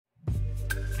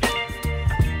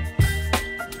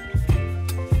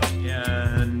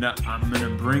I'm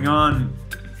gonna bring on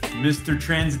Mr.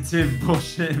 Transitive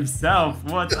Bullshit himself.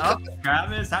 What's up,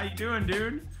 Travis? How you doing,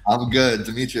 dude? I'm good,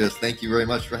 Demetrius. Thank you very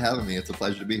much for having me. It's a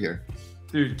pleasure to be here.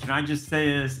 Dude, can I just say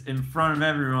this in front of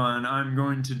everyone? I'm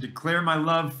going to declare my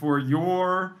love for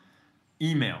your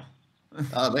email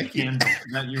Thank you. handle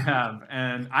that you have.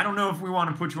 And I don't know if we want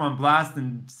to put you on blast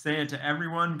and say it to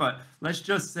everyone, but let's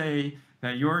just say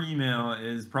that your email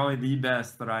is probably the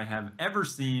best that I have ever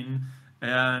seen.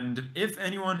 And if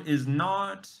anyone is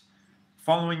not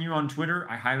following you on Twitter,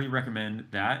 I highly recommend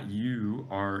that. You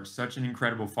are such an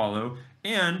incredible follow.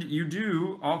 And you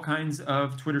do all kinds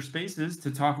of Twitter spaces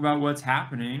to talk about what's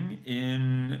happening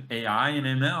in AI and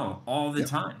ML all the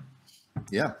time.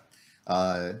 Yeah.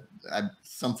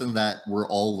 Something that we're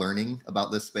all learning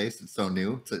about this space. It's so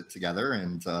new together,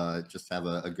 and just have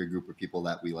a good group of people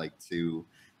that we like to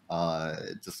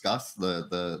discuss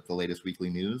the latest weekly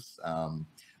news.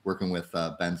 Working with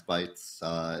Ben's Bites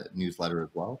newsletter as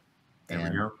well.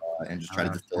 And just try to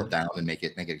distill it down and make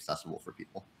it accessible for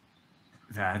people.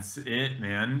 That's it,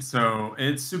 man. So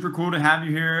it's super cool to have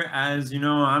you here. As you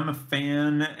know, I'm a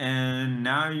fan, and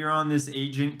now you're on this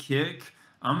agent kick.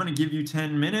 I'm gonna give you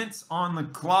 10 minutes on the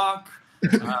clock,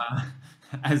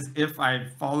 as if I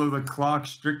follow the clock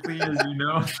strictly, as you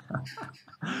know.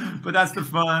 But that's the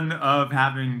fun of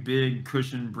having big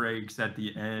cushion breaks at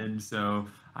the end, so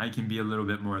I can be a little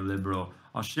bit more liberal.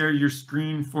 I'll share your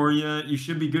screen for you. You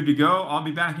should be good to go. I'll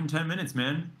be back in 10 minutes,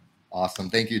 man. Awesome.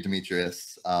 Thank you,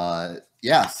 Demetrius.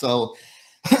 Yeah, so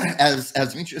as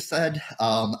Demetrius said,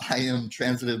 I am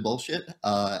Transitive Bullshit,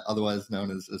 otherwise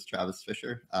known as Travis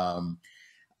Fischer.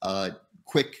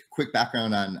 Quick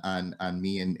background on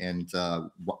me and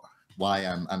why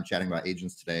I'm chatting about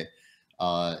agents today.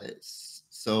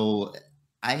 So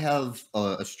I have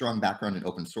a strong background in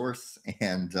open source,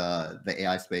 and the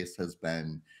AI space has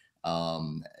been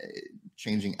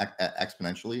changing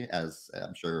exponentially, as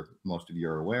I'm sure most of you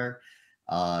are aware.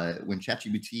 When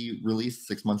ChatGPT released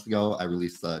 6 months ago, I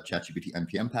released the ChatGPT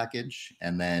NPM package,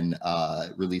 and then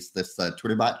released this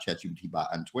Twitter bot, ChatGPT bot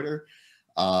on Twitter,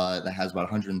 that has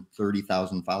about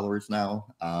 130,000 followers now.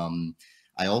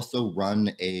 I also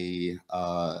run a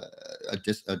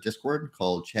Discord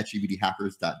called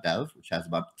ChatGPTHackers.dev, which has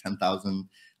about 10,000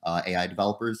 AI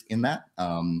developers in that.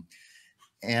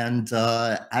 And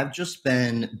I've just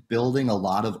been building a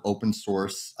lot of open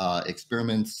source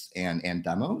experiments and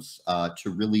demos to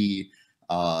really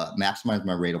maximize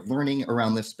my rate of learning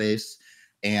around this space.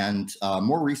 And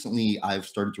more recently, I've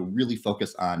started to really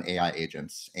focus on AI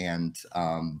agents. And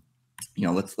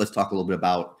let's talk a little bit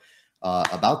about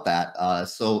that.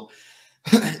 So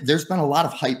there's been a lot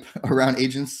of hype around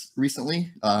agents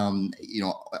recently.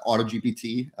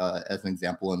 AutoGPT, as an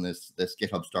example, in this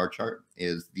GitHub star chart,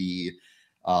 is the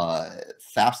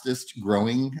fastest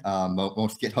growing,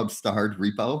 most GitHub starred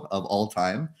repo of all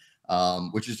time,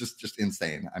 which is just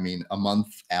insane. I mean, a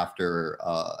month after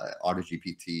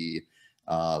AutoGPT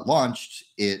launched,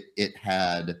 it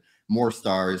had more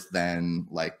stars than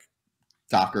like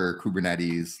Docker,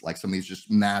 Kubernetes, like some of these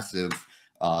just massive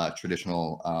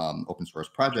traditional open source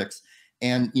projects.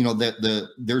 And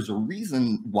there's a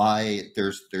reason why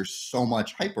there's so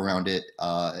much hype around it.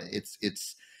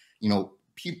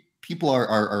 People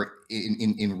are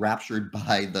enraptured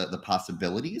by the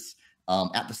possibilities.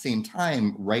 At the same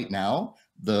time, right now,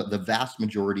 the vast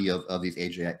majority of these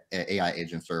AI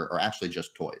agents are actually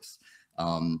just toys.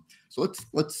 So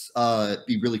let's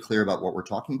be really clear about what we're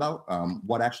talking about.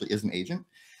 What actually is an agent?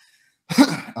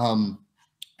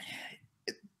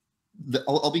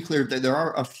 I'll be clear that there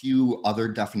are a few other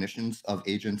definitions of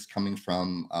agents coming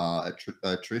from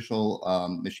traditional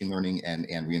machine learning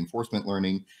and reinforcement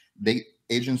learning.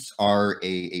 Agents are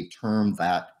a term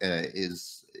that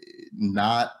is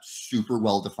not super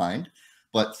well defined,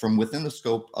 but from within the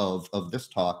scope of this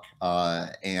talk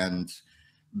and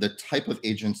the type of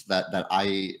agents that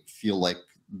I feel like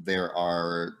there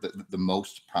are the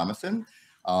most promising,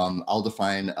 I'll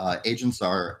define agents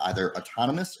are either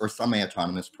autonomous or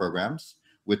semi-autonomous programs,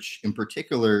 which in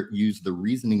particular use the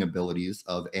reasoning abilities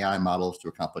of AI models to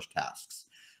accomplish tasks.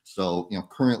 So,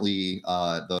 currently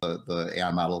the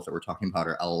AI models that we're talking about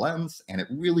are LLMs, and it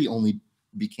really only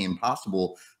became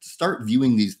possible to start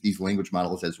viewing these language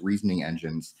models as reasoning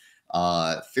engines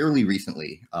fairly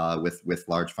recently, with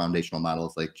large foundational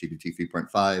models like GPT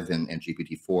 3.5 and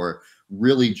GPT 4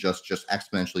 really just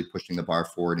exponentially pushing the bar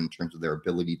forward in terms of their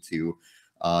ability to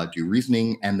do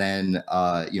reasoning, and then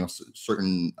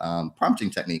certain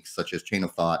prompting techniques such as chain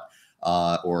of thought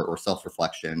or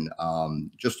self-reflection,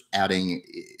 just adding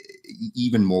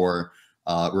even more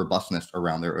robustness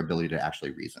around their ability to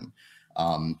actually reason.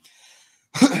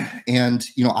 And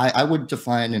I would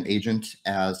define an agent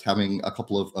as having a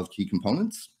couple of key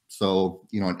components. So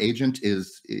an agent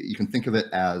is, you can think of it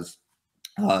as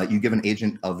you give an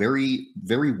agent a very,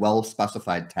 very well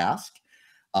specified task.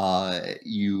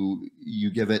 You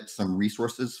give it some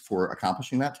resources for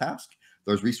accomplishing that task.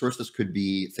 Those resources could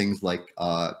be things like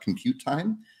compute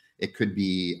time. It could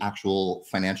be actual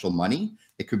financial money.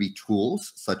 It could be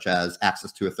tools such as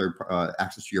access to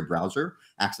access to your browser,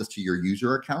 access to your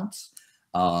user accounts.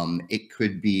 It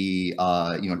could be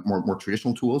more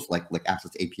traditional tools like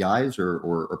access to APIs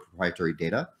or proprietary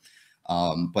data.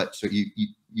 But so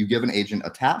you give an agent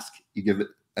a task, you give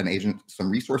an agent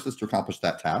some resources to accomplish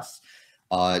that task.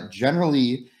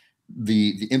 Generally,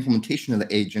 the implementation of the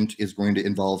agent is going to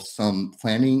involve some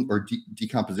planning or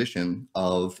decomposition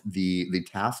of the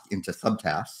task into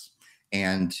subtasks.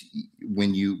 And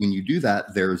when you do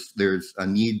that, there's a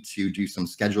need to do some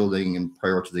scheduling and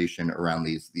prioritization around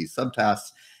these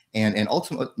subtasks. And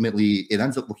ultimately, it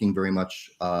ends up looking very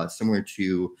much similar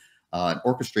to an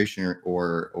orchestration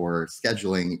or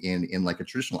scheduling in like a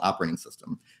traditional operating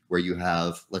system, where you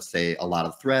have, let's say, a lot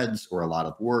of threads or a lot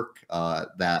of work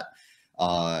that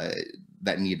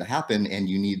need to happen, and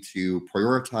you need to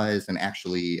prioritize and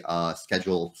actually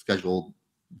schedule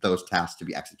those tasks to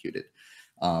be executed.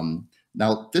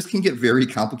 Now, this can get very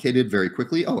complicated very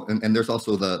quickly. Oh, and there's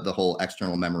also the whole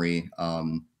external memory.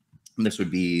 This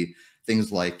would be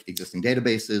things like existing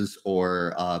databases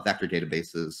or vector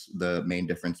databases. The main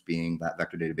difference being that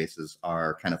vector databases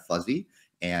are kind of fuzzy.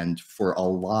 And for a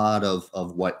lot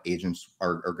of what agents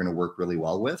are going to work really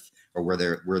well with, or where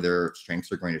their strengths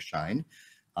are going to shine,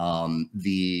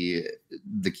 the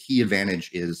key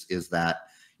advantage is that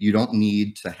you don't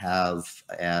need to have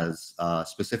as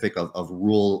specific of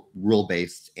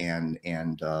rule-based and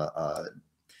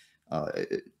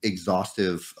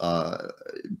exhaustive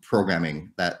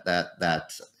programming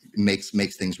that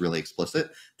makes things really explicit.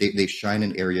 They shine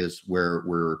in areas where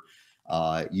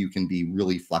you can be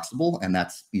really flexible, and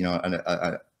that's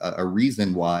a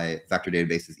reason why vector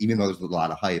databases, even though there's a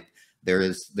lot of hype, there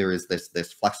is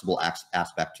this flexible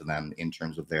aspect to them in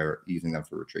terms of their using them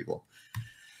for retrieval.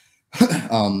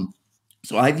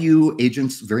 So I view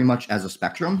agents very much as a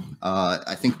spectrum.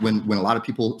 I think when a lot of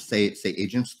people say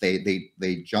agents,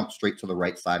 they jump straight to the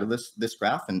right side of this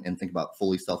graph and think about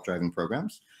fully self-driving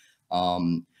programs.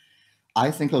 I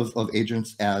think of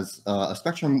agents as a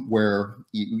spectrum where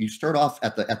you start off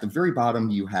at the very bottom.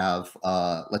 You have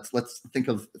let's think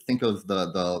of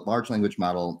the large language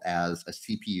model as a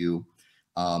CPU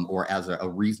or as a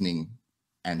reasoning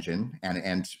engine,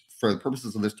 and for the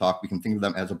purposes of this talk, we can think of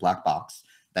them as a black box.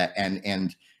 That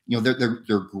and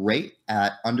they're great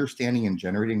at understanding and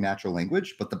generating natural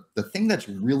language, but the thing that's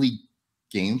really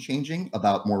game changing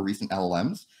about more recent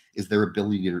LLMs is their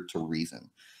ability to reason.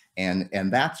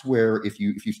 And that's where if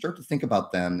you start to think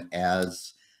about them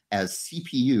as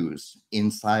CPUs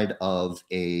inside of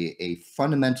a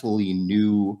fundamentally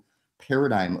new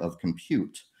paradigm of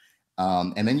compute,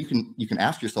 and then you can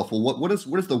ask yourself, well, what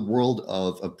does the world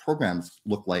of programs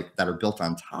look like that are built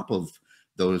on top of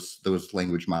those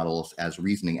language models as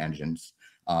reasoning engines,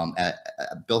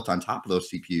 built on top of those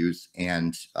CPUs?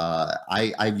 And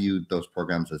I view those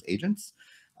programs as agents.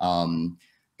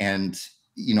 And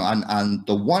on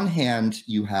the one hand,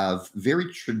 you have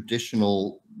very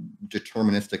traditional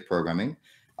deterministic programming.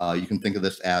 You can think of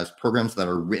this as programs that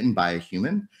are written by a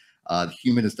human. The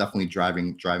human is definitely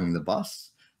driving the bus.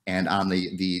 And on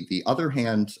the other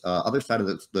hand, other side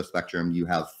of the spectrum, you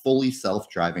have fully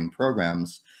self-driving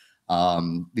programs.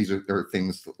 These are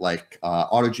things like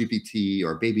AutoGPT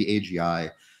or Baby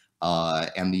AGI.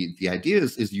 And the idea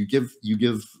is you give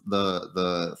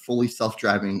the fully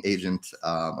self-driving agent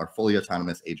or fully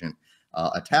autonomous agent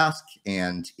a task,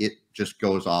 and it just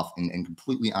goes off and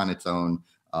completely on its own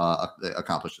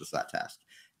accomplishes that task.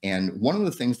 And one of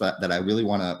the things that I really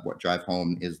want to drive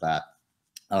home is that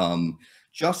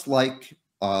just like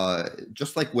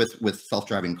with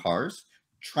self-driving cars,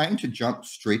 trying to jump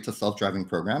straight to self-driving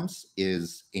programs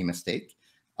is a mistake.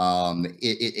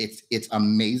 It's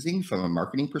amazing from a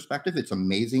marketing perspective. It's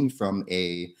amazing from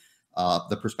the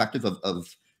perspective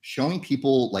of showing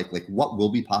people like what will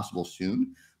be possible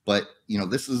soon. But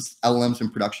this is LLMs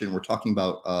in production. We're talking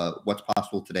about what's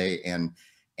possible today, and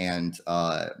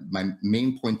my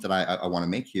main point that I want to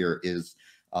make here is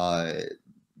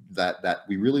that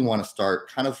we really want to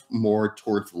start kind of more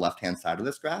towards the left-hand side of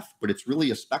this graph, but it's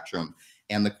really a spectrum.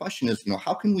 And the question is,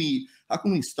 how can we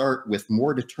start with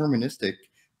more deterministic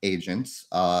agents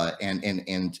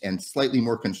and slightly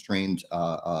more constrained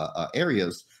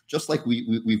areas, just like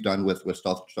we've done with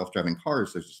self-driving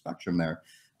cars. There's a spectrum there.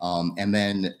 and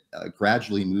then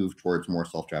gradually move towards more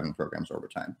self-driving programs over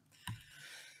time.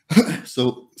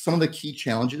 So some of the key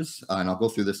challenges, and I'll go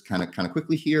through this kind of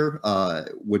quickly here,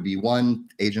 would be one,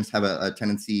 agents have a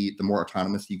tendency, the more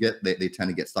autonomous you get, they tend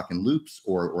to get stuck in loops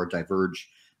or diverge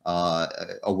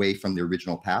away from the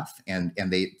original path. And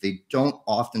they don't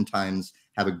oftentimes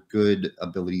have a good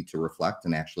ability to reflect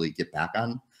and actually get back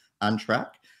on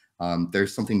track.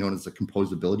 There's something known as a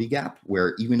composability gap,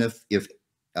 where even if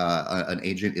an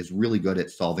agent is really good at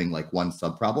solving like one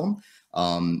subproblem,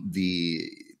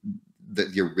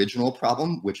 the original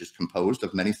problem, which is composed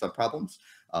of many subproblems,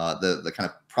 the kind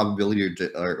of probability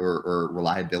or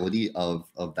reliability of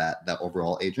that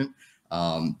overall agent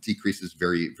decreases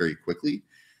very, very quickly.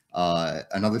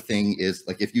 Another thing is,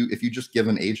 like, if you just give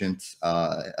an agent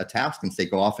a task and say,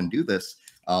 go off and do this,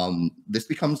 this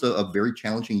becomes a very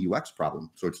challenging UX problem.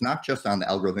 So it's not just on the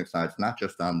algorithmic side, it's not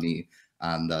just on the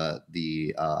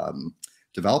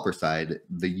developer side.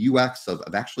 The UX of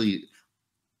actually,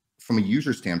 from a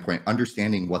user standpoint,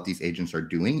 understanding what these agents are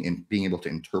doing and being able to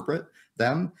interpret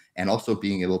them, and also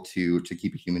being able to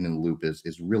keep a human in the loop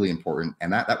is really important.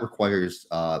 And that requires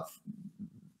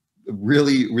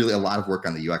really a lot of work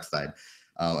on the UX side.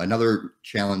 Another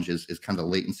challenge is kind of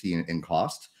the latency and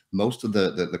cost. Most of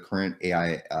the current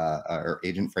AI or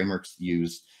agent frameworks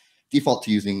default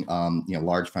to using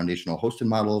large foundational hosted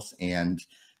models, and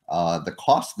the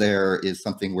cost there is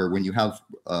something where when you have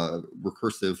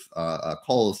recursive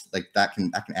calls, like that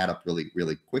can add up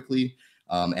really quickly.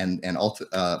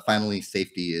 Finally,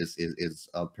 safety is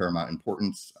of paramount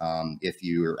importance. If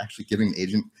you're actually giving an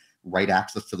agent right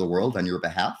access to the world on your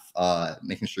behalf,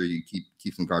 making sure you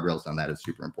keep some guardrails on that is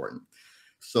super important.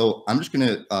 So I'm just going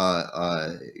to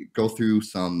go through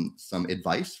some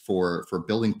advice for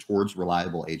building towards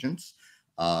reliable agents.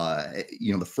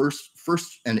 The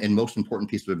first and most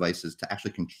important piece of advice is to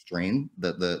actually constrain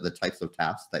the types of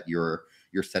tasks that you're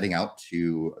setting out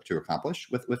to accomplish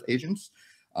with agents.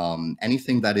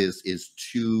 Anything that is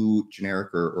too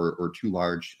generic or too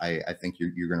large, I think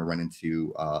you're going to run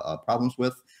into problems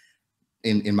with.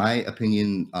 In my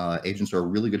opinion, agents are a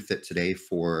really good fit today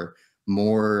for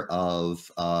more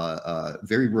of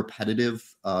very repetitive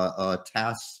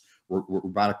tasks,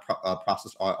 robotic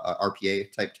process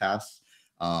RPA type tasks.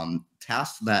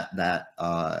 Tasks that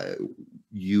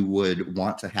you would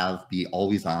want to have be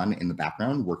always on in the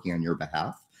background working on your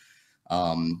behalf.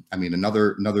 I mean,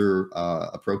 another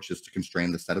approach is to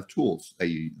constrain the set of tools that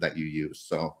you use.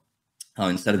 So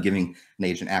instead of giving an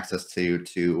agent access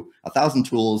to 1,000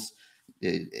 tools,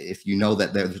 if you know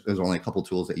that there's only a couple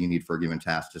tools that you need for a given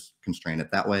task, just constrain it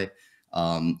that way.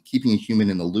 Keeping a human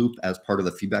in the loop as part of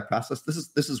the feedback process.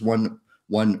 This is one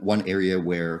area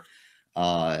where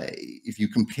if you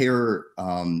compare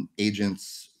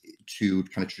agents to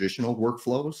kind of traditional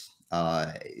workflows,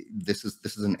 this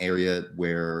is an area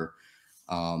where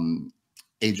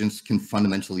agents can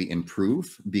fundamentally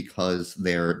improve because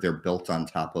they're built on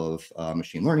top of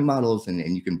machine learning models,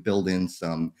 and you can build in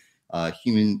some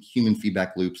human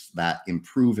feedback loops that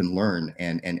improve and learn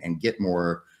and get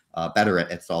more better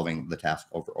at solving the task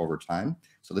over time.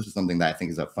 So this is something that I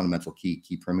think is a fundamental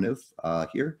key primitive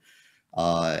here.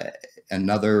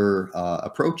 Another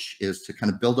approach is to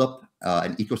kind of build up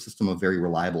an ecosystem of very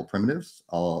reliable primitives.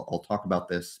 I'll talk about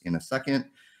this in a second.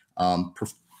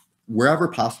 Wherever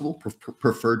possible,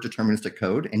 prefer deterministic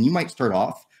code. And you might start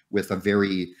off with a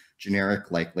very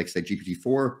generic, like say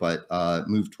GPT-4, but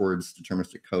move towards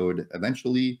deterministic code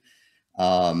eventually.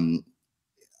 One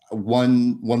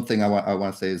thing I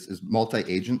want to say is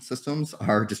multi-agent systems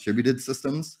are distributed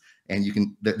systems, and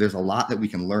there's a lot that we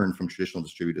can learn from traditional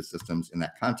distributed systems in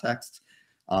that context.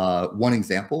 One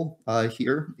example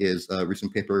here is a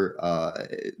recent paper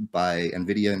by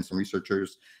NVIDIA and some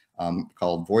researchers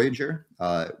called Voyager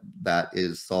that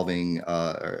is solving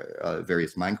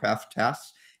various Minecraft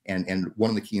tasks. And one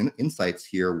of the key insights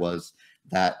here was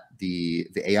that the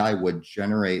AI would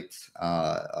generate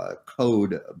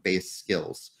code-based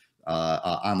skills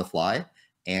on the fly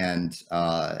and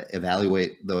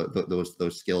evaluate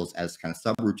those skills as kind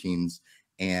of subroutines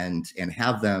and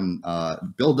have them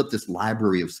build up this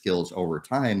library of skills over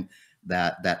time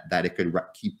that it could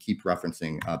keep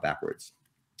referencing backwards.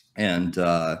 And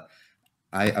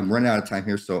I'm running out of time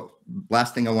here. So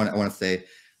last thing I want to say,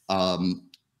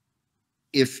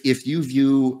 if you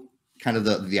view kind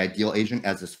of the ideal agent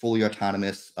as this fully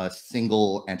autonomous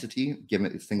single entity given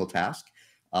a single task,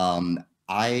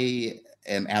 I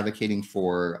am advocating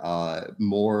for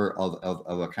more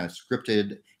of a kind of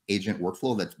scripted agent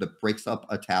workflow that breaks up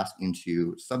a task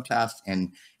into subtasks,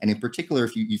 and in particular,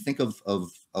 if you think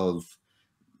of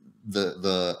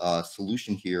the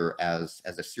solution here as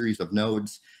a series of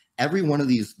nodes. Every one of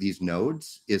these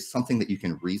nodes is something that you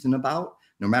can reason about,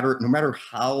 no matter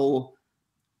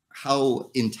how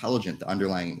intelligent the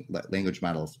underlying language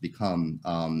models become.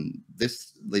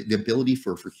 The ability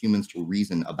for humans to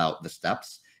reason about the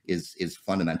steps is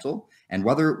fundamental. And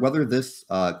whether this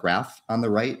graph on the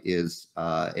right is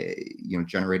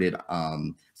generated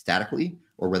statically,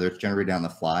 or whether it's generated on the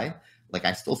fly, like,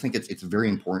 I still think it's very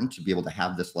important to be able to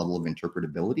have this level of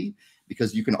interpretability,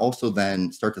 because you can also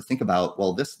then start to think about,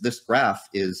 well, this graph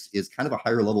is kind of a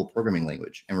higher level programming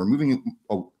language, and we're moving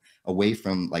away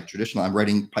from like traditional, I'm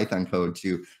writing Python code,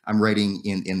 to I'm writing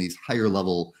in these higher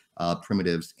level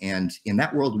primitives. And in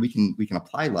that world, we can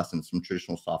apply lessons from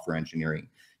traditional software engineering.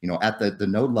 At the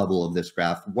node level of this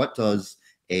graph, what does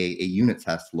a unit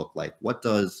test look like? What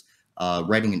does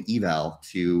writing an eval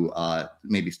to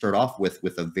maybe start off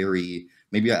with a very,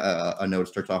 maybe a node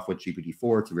starts off with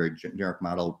GPT-4. It's a very generic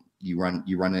model. You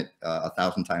run it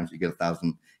 1,000 times, you get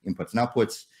 1,000 inputs and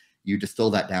outputs. You distill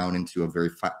that down into a very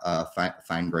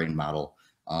fine-grained model.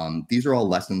 These are all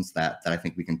lessons that I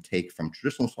think we can take from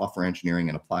traditional software engineering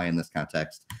and apply in this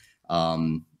context.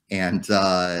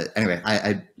 Anyway,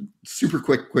 I super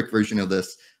quick version of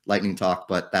this lightning talk,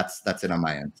 but that's it on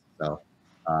my end. So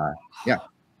yeah.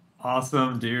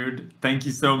 Awesome, dude. Thank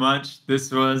you so much.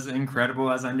 This was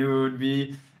incredible, as I knew it would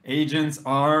be. Agents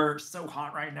are so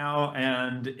hot right now,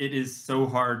 and it is so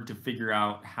hard to figure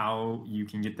out how you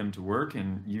can get them to work.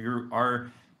 And you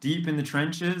are deep in the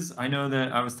trenches. I know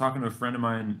that I was talking to a friend of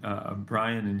mine,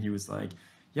 Brian, and he was like,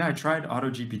 yeah, I tried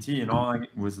AutoGPT, and all I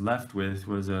was left with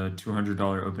was a $200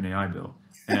 OpenAI bill.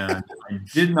 And I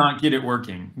did not get it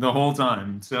working the whole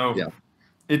time. So Yeah.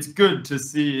 It's good to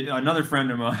see. Another friend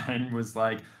of mine was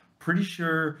like, pretty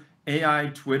sure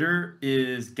AI Twitter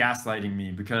is gaslighting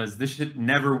me because this shit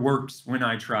never works when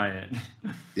I try it.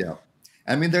 Yeah.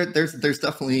 I mean, there's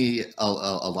definitely a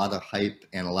lot of hype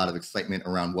and a lot of excitement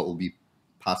around what will be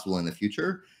possible in the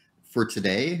future. For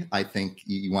today, I think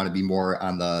you want to be more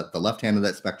on the left hand of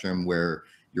that spectrum, where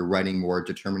you're writing more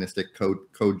deterministic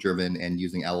code driven and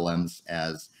using LLMs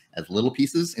as little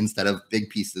pieces instead of big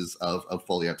pieces of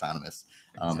fully autonomous,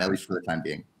 Exactly. at least for the time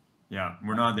being. Yeah,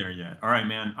 we're not there yet. All right,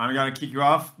 man. I got to kick you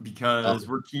off because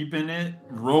we're keeping it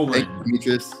rolling. Thank you,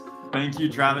 Demetrius. Thank you,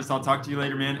 Travis. I'll talk to you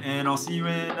later, man. And I'll see you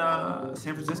in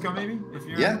San Francisco, maybe, if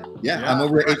you're... Yeah. I'm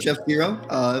over at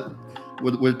HF0.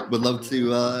 Would love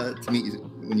to meet you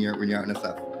when you're out in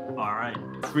SF. All right.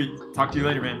 Sweet. Talk to you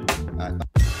later, man. All right.